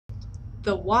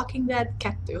The Walking Dead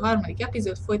 2. harmadik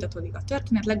epizód, folytatódik a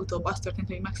történet. Legutóbb az történt,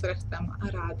 hogy megszereztem a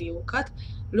rádiókat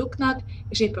Luke-nak,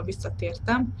 és éppen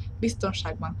visszatértem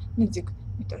biztonságban. Nézzük,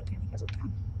 mi történik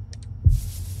ezután.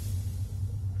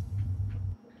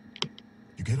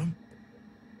 You get him?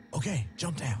 Okay,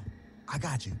 jump down. I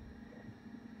got you.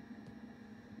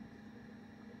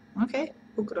 Oké,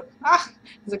 ugrok.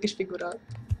 Ez a kis figura.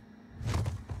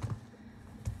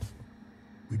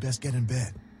 We best get in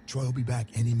bed. Troy will be back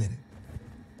any minute.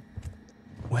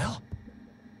 Well?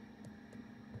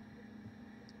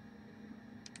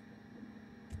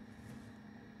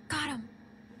 Got him.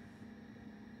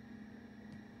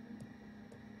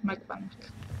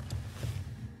 Megvannak.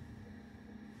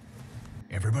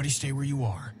 Everybody stay where you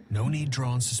are. No need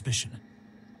drawing suspicion.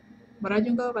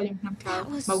 Maradjunk, ahol vagyunk, nem kell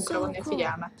magukra vonni a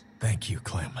figyelmet. Thank you,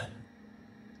 Clem.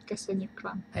 Köszönjük,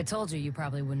 Clem. I told you you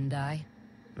probably wouldn't die.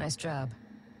 Nice job.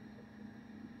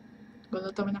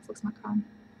 Gondoltam, hogy nem fogsz meghalni.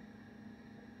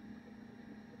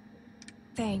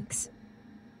 Thanks.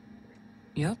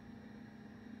 Yep.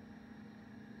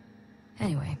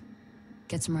 Anyway,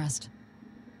 get some rest.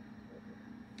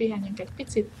 Pihenjünk egy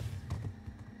picit.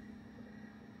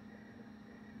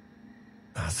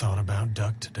 I thought about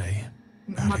Duck today.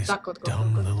 About his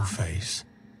dumb little face.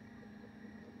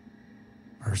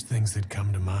 First things that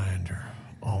come to mind are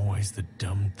always the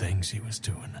dumb things he was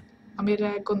doing.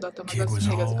 Amire gondoltam, Kid was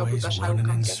még azok a always running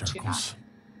butaságokat in kell csinálni. circles.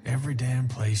 Every damn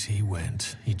place he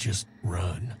went, he'd just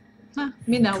run.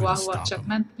 Mindenhol, ahol csak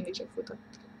ment, mindig csak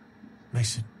futott.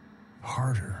 Makes it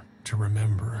harder to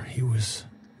remember. He was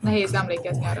Nehéz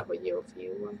emlékezni arra, hogy jó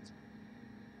fiú volt.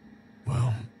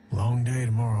 Well, long day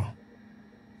tomorrow.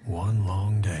 One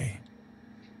long day.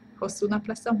 Hosszú nap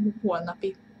lesz a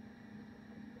holnapi.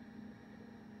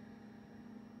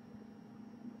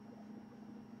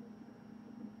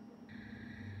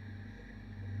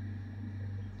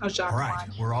 All right,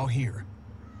 we're all here.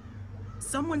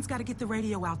 Someone's got to get the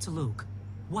radio out to Luke.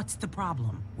 What's the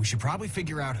problem? We should probably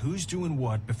figure out who's doing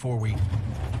what before we...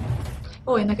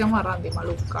 Ó, én nekem van randim a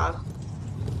Luke-kal.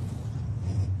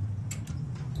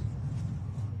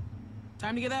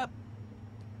 Time to get up.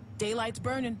 Daylight's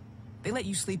burning. They let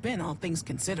you sleep in, all things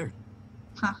considered.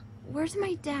 Where's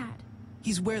my dad?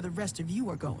 He's where the rest of you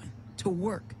are going. To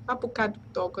work. Apukád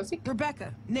dolgozik.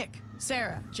 Rebecca, Nick,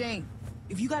 Sarah, Jane.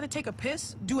 If you gotta take a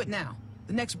piss, do it now.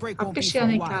 The next break Ha won't be for a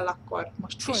pisilni kell, while. akkor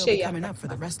most Troy will be coming pisiljetek up for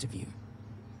the meg. rest of you.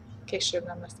 Később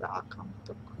nem lesz rá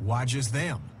alkalmatok. Why just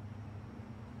them?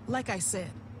 Like I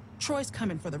said, Troy's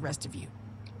coming for the rest of you.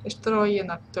 És Troy jön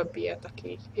a többiért,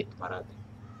 aki itt marad.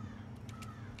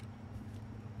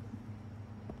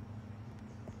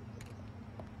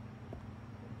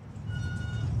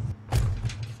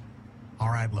 All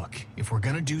right, look. If we're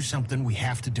gonna do something, we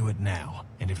have to do it now.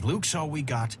 And if Luke's all we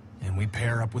got, then we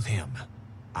pair up with him.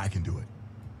 I can do it.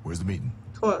 Where's the meeting?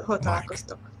 Hol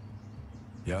találkoztok?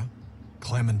 Yeah?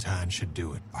 Clementine should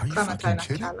do it. Are you fucking Clementine-nak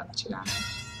kidding? kellene csinálni.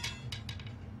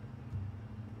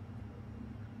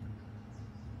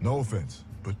 No offense,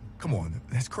 but come on,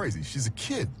 that's crazy. She's a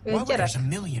kid. Ő Well, egy gyerek. there's a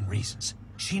million reasons.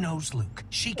 She knows Luke.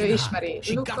 She Ő can hide. ismeri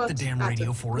She got the Luke-ot, damn át radio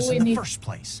tud for us in the bújni, first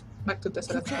place. meg tudta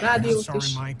szeretni a I'm rádiót sorry,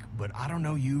 is. Mike, but I don't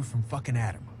know you from fucking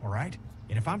Adam, all right?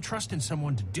 And if I'm trusting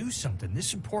someone to do something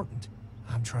this important,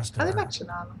 I'm trusting Azért her.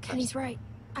 megcsinálom. Kenny's right.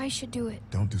 I should do it.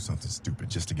 Don't do something stupid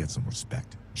just to get some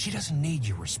respect. She doesn't need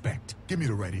your respect. Give me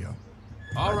the radio.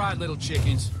 All right, little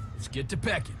chickens, let's get to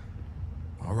pecking.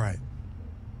 All right.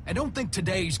 And don't think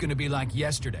today's gonna be like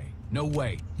yesterday. No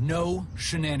way. No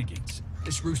shenanigans.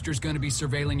 This rooster's gonna be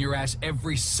surveilling your ass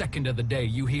every second of the day,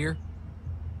 you hear?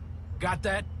 Got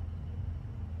that?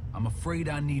 I'm afraid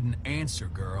I need an answer,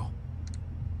 girl.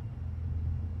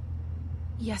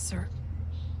 Yes, sir.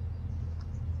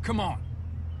 Come on.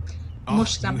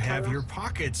 Most you nem have kell. your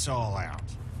pockets all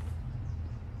out.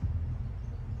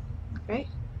 Okay.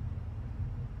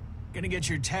 Gonna get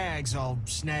your tags all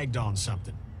snagged on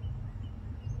something.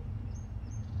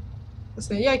 Azt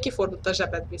mondja, jaj, kifordult a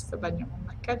zsebed, vissza benyomom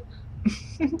neked.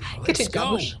 Kicsit Let's go.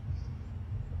 gyanús.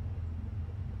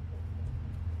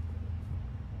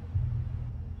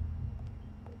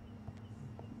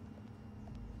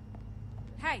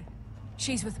 Hey,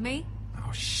 she's with me?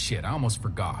 Oh shit, I almost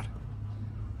forgot.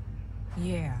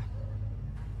 Yeah.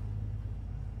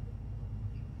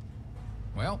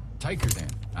 Well, take her then.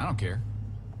 I don't care.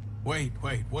 Wait,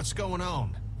 what's going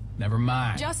on? Never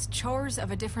mind. Just chores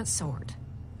of a different sort.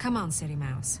 Come on, City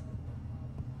Mouse.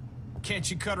 Can't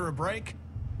you cut her a break?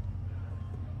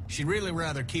 She'd really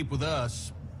rather keep with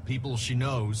us, people she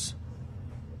knows.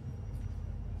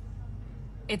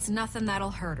 It's nothing that'll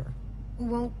hurt her.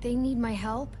 Won't they need my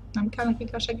help? Nem kell nekik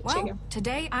a Well, segítségem?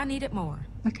 today I need it more.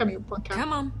 Nekem jobban kell.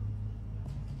 Come on.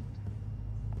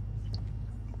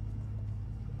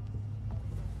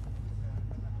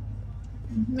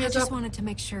 Mi I ez just a... wanted to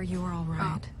make sure you were all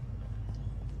right.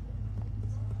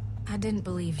 I didn't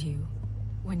believe you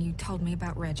when you told me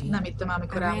about Reggie. Nem hittem, I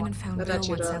amikor ran and found Bill once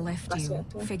I Reggie-ről left you.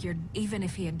 beszéltél. Figured even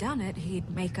if he had done it, he'd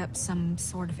make up some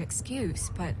sort of excuse,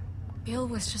 but Bill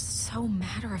was just so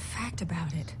matter-of-fact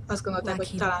about it. Azt gondolták, Like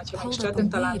hogy he talán, ha meg is pulled up a történt,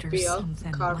 talán weed or Bill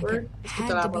something, Carver, like it és had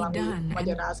kitalál to be valami done,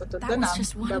 magyarázatot, and de that nem, was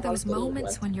just one of those bevallott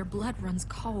moments volt. when your blood runs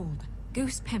cold.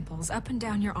 Goose pimples up and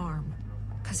down your arm.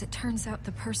 Because it turns out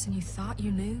the person you thought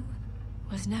you knew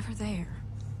was never there.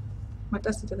 Mert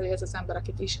azt hitted, hogy ez az ember,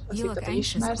 akit is, azt You look hitted, hogy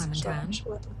anxious, ismersz, soha Clementine. nem is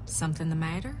volt ott. Something the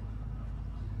matter?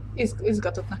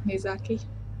 Izgatottnak nézel ki,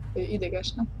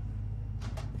 idegesnek.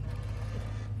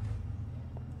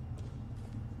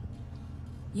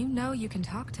 You know you can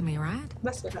talk to me, right?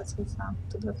 Beszélhetsz hozzám,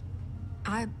 tudod.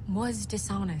 I was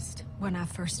dishonest when I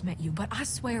first met you, but I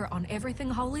swear on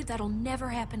everything holy that'll never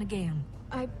happen again.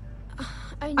 I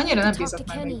need Annyira nem to talk bízok to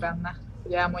meg még Kenny. benne,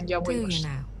 hogy elmondjam, Do hogy you most...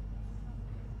 now?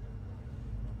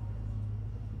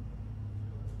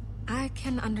 I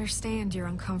can understand you're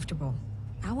uncomfortable.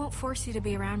 I won't force you to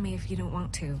be around me if you don't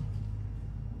want to.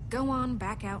 Go on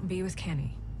back out and be with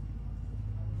Kenny.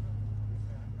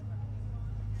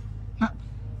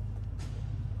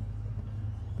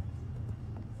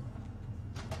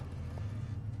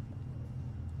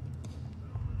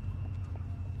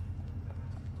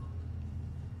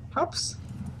 Hops.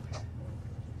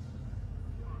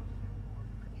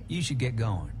 You should get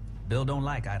going. Bill don't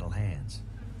like idle hands.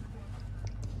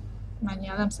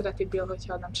 Menjél, nem szereti Bill,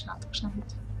 hogyha nem csináltok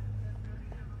semmit.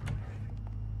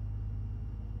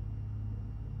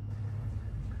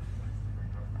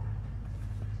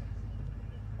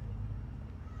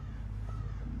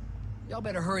 Y'all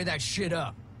better hurry that shit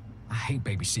up. I hate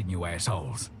babysitting you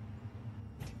assholes.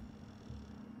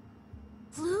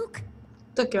 Luke?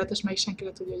 Tökéletes, melyik senki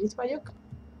nem tudja, hogy itt vagyok.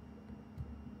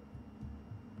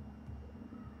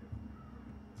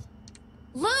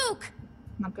 Luke!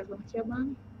 Nem kell volna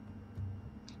kiabálni.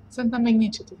 Szerintem még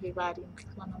nincs itt, hogy várjunk.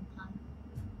 Van hány.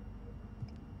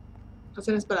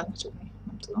 Azért ezt be lehetne csukni,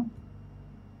 nem tudom.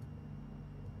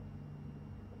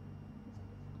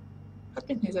 Hát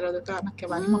mit nézel előtt, meg kell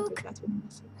várni, mondta, hogy lehet, hogy nem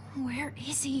beszél. Where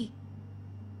is he?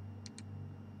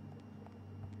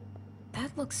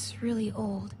 That looks really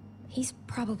old. He's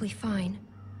probably fine.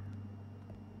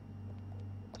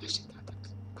 Sétáltak.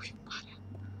 Bújjunk már el.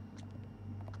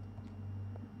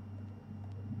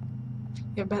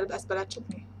 Ja, ezt be lehet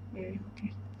csukni?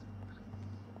 Oké.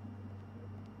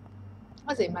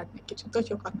 Azért mert még kicsit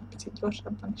totyoghatnak, picit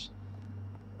gyorsabban is.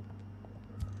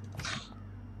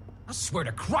 I swear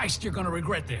to Christ you're gonna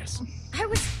regret this. I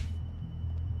was...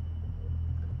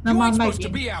 Nem, You már ain't supposed to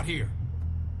megint. be out here.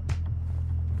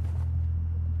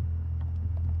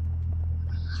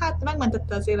 Hát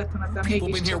megmentette az életemet, de People been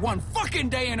mégis here csak. one fucking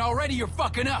day and already you're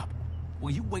fucking up.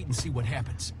 Well, you wait and see what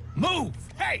happens. Move!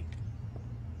 Hey!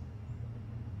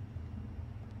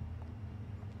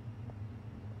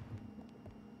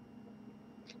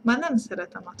 Már nem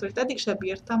szeretem attól, hogy eddig sem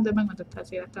bírtam, de megmentette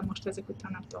az életem, most ezek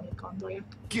után nem tudom, mit gondoljak.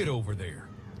 Get over there.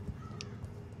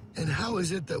 And how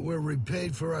is it that we're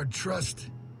repaid for our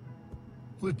trust?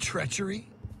 With treachery?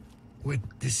 With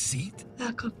deceit?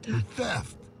 Elkapták. With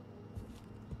theft?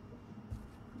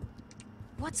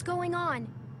 What's going on?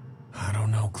 I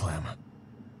don't know, Clem.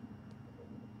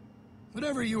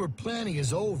 Whatever you were planning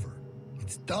is over.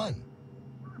 It's done.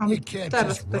 You Amit can't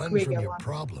just terveztek, run from vége your van.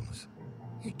 problems.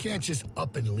 You can't just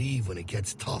up and leave when it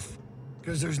gets tough.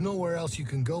 Because there's nowhere else you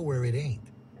can go where it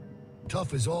ain't.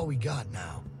 Tough is all we got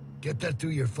now. Get that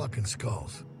through your fucking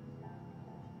skulls.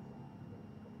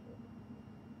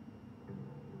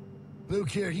 Luke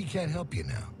here, he can't help you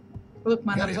now. Luke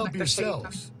már You nem gotta tudnak help segíteni.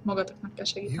 yourselves. Magatoknak kell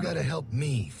You segíteni. gotta help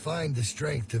me find the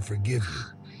strength to forgive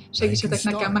you. Segítsetek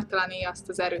Now you can nekem start. megtalálni azt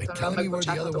az erőt, And amivel tell me where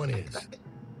the other megbocsáthatok one is. nektek.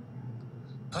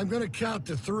 I'm gonna count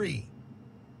to 3.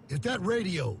 If that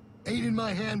radio ain't in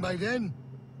my hand by then,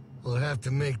 we'll have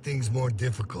to make things more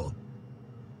difficult.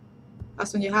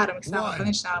 Azt mondja, 3-ig számolta, One.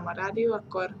 nincs nálam a rádió,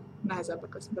 akkor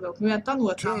nehezebbek lesznek a dolgok. Mivel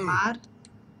tanultam Two. már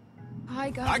I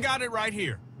got I got it right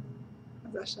here.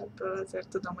 az esetből, azért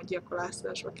tudom, hogy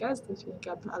gyakorlásba kezd, úgyhogy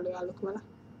inkább előállok vele.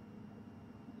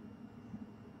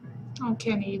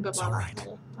 Kenny bevallott alright.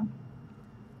 helyettem.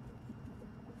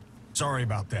 Sorry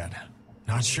about that.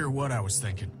 Not sure what I was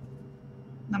thinking.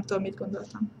 Nem tudom, mit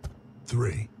gondoltam.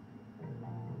 3.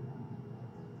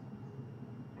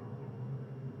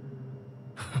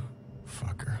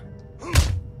 Fucker.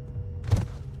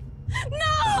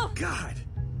 No! God!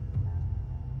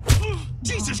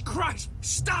 Jesus Christ!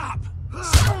 Stop!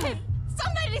 Stop him!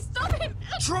 Somebody stop him!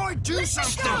 Troy, do Let me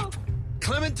something! go!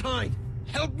 Clementine,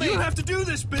 help me! You You have have to do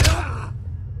this, Bill!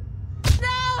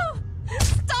 No!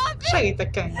 Segítek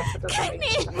Kennynek, hát az elég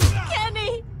is.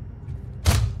 Kenny!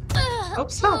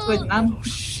 Ups, hát vagy nem. Oh,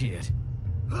 shit.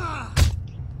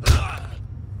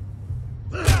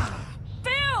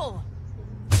 Bill!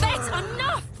 That's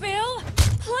enough, Bill!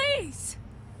 Please!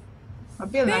 A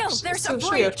Billnek Bill, there's a súlyos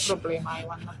breach. problémái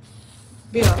vannak.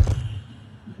 Bill,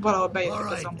 valahol All bejöttek az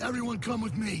right, zombik. everyone come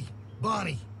with me.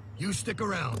 Bonnie, you stick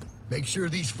around. Make sure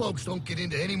these folks don't get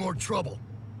into any more trouble.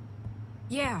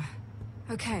 Yeah,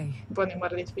 okay. Bonnie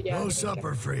marad itt figyelni. No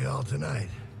supper for y'all tonight.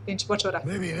 Nincs vacsora.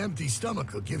 Maybe an empty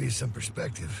stomach will give you some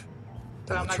perspective.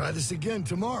 Talán We'll meg... try this again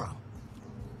tomorrow.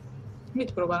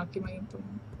 Mit próbálnak ki megint a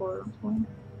forrón?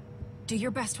 Do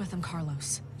your best with him,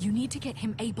 Carlos. You need to get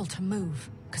him able to move,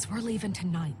 because we're leaving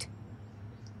tonight.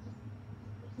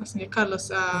 Azt mondja, Carlos,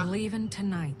 We're leaving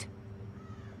tonight.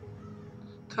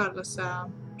 Carlos,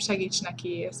 segíts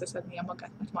neki összeszednie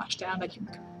magát, mert ma este elmegyünk.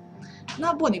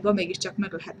 Na, Bonnie-ban mégiscsak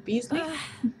meg lehet bízni.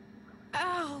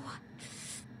 Ow!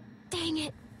 Dang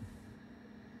it!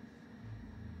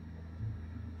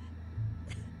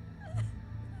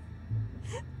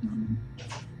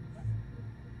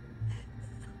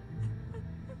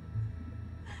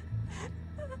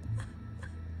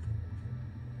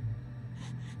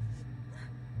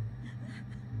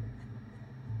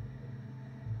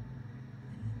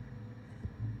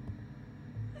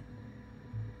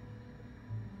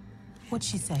 What'd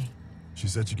she say? She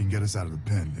said she can get us out of the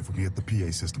pen if we can get the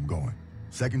PA system going.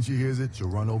 Second she hears it, she'll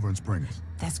run over and spring us.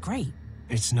 That's great.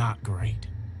 It's not great.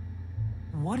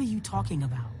 What are you talking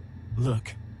about?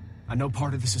 Look, I know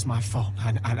part of this is my fault.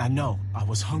 I know. I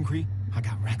was hungry. I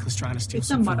got reckless trying to steal It's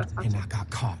some not food, my and fault. I got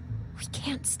caught. We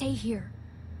can't stay here.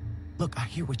 Look, I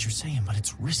hear what you're saying, but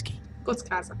it's risky.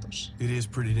 Kockázatos. It is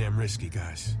pretty damn risky,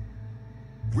 guys.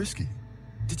 Risky?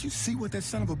 Did you see what that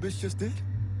son of a bitch just did?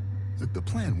 Look, the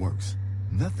plan works.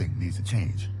 Nothing needs to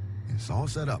change. It's all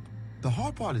set up. The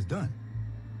hard part is done.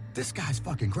 This guy's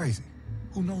fucking crazy.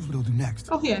 Who knows what he'll do next?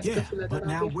 Oh, hiányzik a Yeah, füled but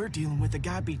now arra. we're dealing with a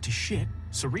guy beat to shit,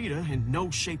 Sarita in no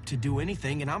shape to do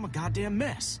anything, and I'm a goddamn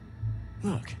mess.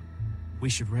 Look, we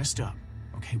should rest up,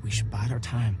 okay? We should bide our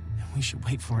time, and we should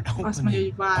wait for an Azt mondja, opening.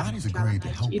 hogy várni Bonnie's agreed to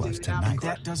kellene help egy us időre, tonight. amikor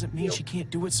That doesn't mean she can't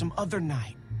do it some other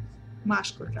night.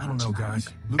 máskor I kell don't know, csinálni.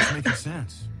 guys. Luke's making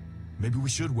sense. Maybe we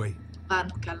should wait.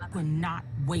 Várnunk kellene. We're not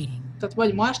waiting. Tehát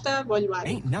vagy ma este, vagy várjunk.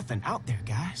 Ain't nothing out there,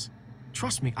 guys.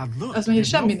 Trust me, I looked. Azt mondja,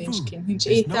 There's no semmi nincs food. kint, nincs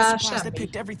There's no étel, supplies. They semmi.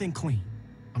 picked everything clean.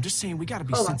 I'm just saying we gotta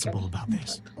be Hol van sensible Kenny? about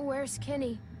this. Where's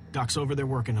Kenny? Doc's over there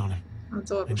working on him.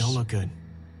 Az It orvos don't look good.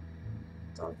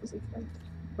 dolgozik rajta.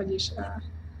 Vagyis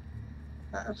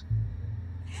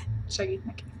segít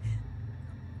neki.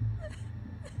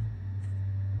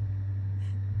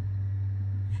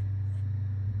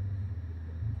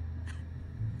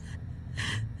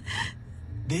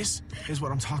 This is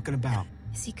what I'm talking about.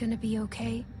 Is he gonna be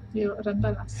okay? Jó,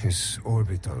 rendben lesz. His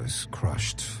orbital is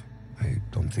crushed. I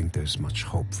don't think there's much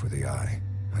hope for the eye.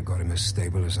 I got him as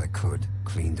stable as I could,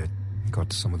 cleaned it,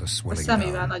 got some of the swelling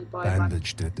szemével down, nagy baj van.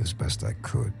 bandaged it as best I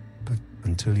could. But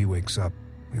until he wakes up,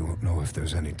 we won't know if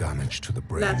there's any damage to the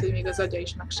Lehet, hogy brain. még az agya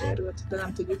is megsérült, de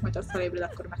nem tudjuk, majd ha felébred,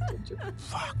 akkor megtudjuk.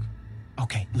 Fuck.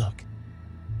 Okay, look.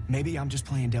 Maybe I'm just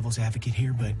playing devil's advocate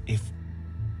here, but if...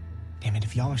 Damn it,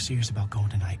 if y'all are serious about going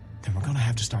tonight, then we're gonna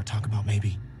have to start talking about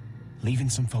maybe leaving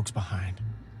some folks behind.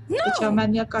 Hogyha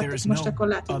menni There akartok is most, no akkor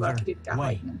lehet, hogy other valakit itt kell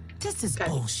way. hagyni. This is Okay.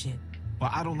 bullshit. Well,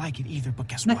 I don't like it either, but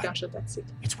guess Nekem what? se tetszik.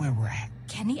 It's where we're at.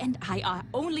 Kenny and I are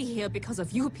only here because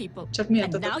of you people. Csak And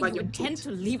miattatok now you vagyunk intend itt. to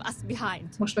leave us behind.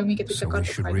 Most meg minket itt So we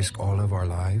akartok should hagyni. risk all of our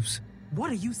lives? What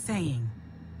are you saying?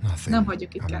 Nothing. Nem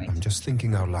hagyjuk itt I'm Kennyt. just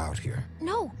thinking out loud here.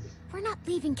 No, we're not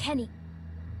leaving Kenny.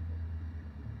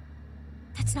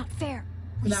 That's not fair.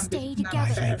 We Nem, stay nem together.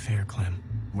 Life fair. ain't fair, Clem.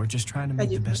 We're just trying to make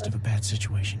the Együtt best of a marad. bad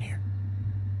situation here.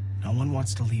 No one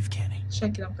wants to leave Kenny.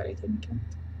 Senki nem akar itt hagyni Kennyt.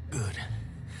 Good.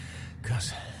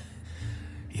 Because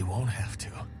you won't have to.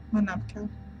 Mert nem kell.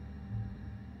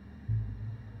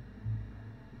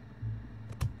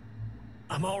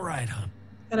 I'm all right, hon.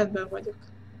 Rendben vagyok.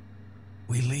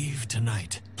 We leave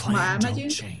tonight. Ma Plan don't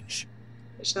elmegyünk, change.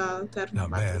 és a terv Not nem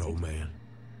bad, változik. old man.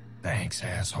 Thanks,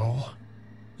 asshole.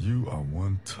 You are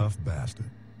one tough bastard.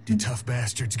 Did tough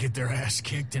bastards get their ass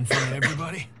kicked in front of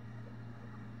everybody?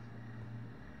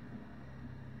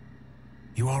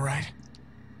 You all right?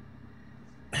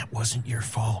 That wasn't your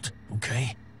fault,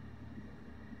 okay?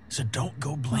 So don't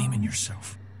go blaming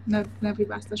yourself. Ne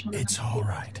hibáztass magad. It's all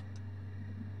right.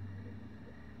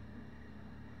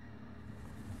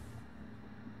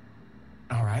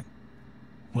 All right.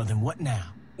 Well, then what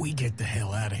now? We get the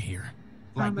hell out of here.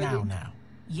 Like baby. now.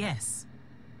 Yes.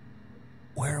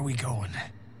 Where are we going?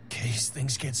 In case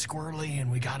things get squirrely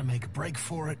and we gotta make a break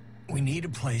for it, we need a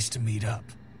place to meet up.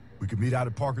 We could meet out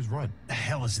at Parker's Run. The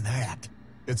hell is that?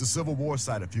 It's a Civil War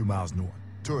site a few miles north.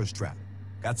 Tourist trap.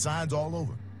 Got signs all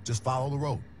over. Just follow the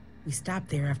road. We stopped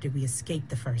there after we escaped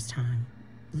the first time.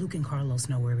 Luke and Carlos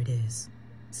know where it is.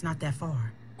 It's not that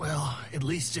far. Well, at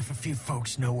least if a few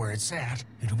folks know where it's at,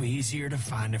 it'll be easier to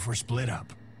find if we're split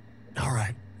up. All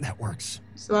right, that works.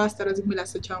 Szóval azt tervezzük, mi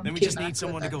lesz, hogyha Then we just need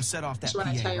someone to go set off that PA,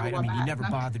 right? I mean, you never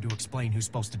bothered to explain who's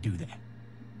supposed to do that.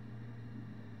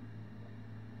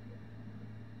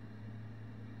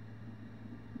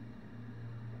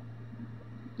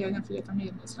 Jaj, nem figyeltem,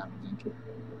 miért néz rá mindenki.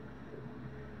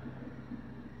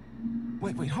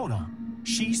 Wait, hold on.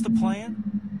 She's the plan?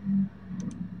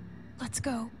 Let's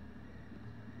go.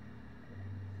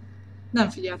 Nem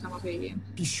figyeltem a végén.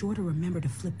 Be sure to remember to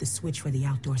flip the switch for the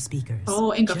outdoor speakers.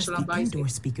 Oh, én Just kapcsolom the be. indoor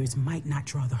speakers might not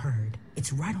draw the herd.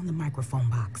 It's right on the microphone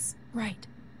box. Right.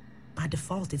 By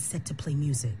default, it's set to play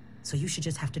music, so you should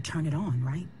just have to turn it on,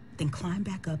 right? Then climb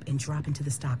back up and drop into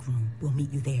the stock room. We'll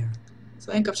meet you there.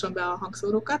 Szóval én kapcsolom be a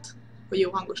hangszórókat, hogy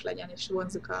jó hangos legyen, és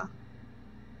vonzzuk a...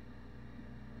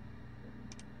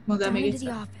 Mondd el Down még into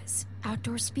the egyszer. office.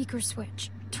 Outdoor speaker switch.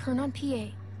 Turn on PA.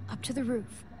 Up to the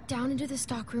roof. Down into the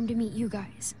stock room to meet you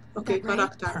guys. Oké, That right?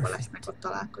 karakterba lesznek, ott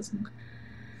találkozunk.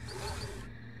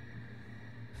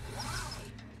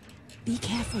 Be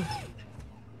careful.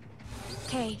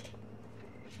 Okay.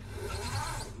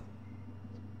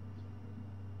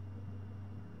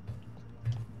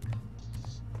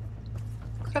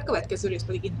 A következő rész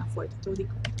pedig innen folytatódik.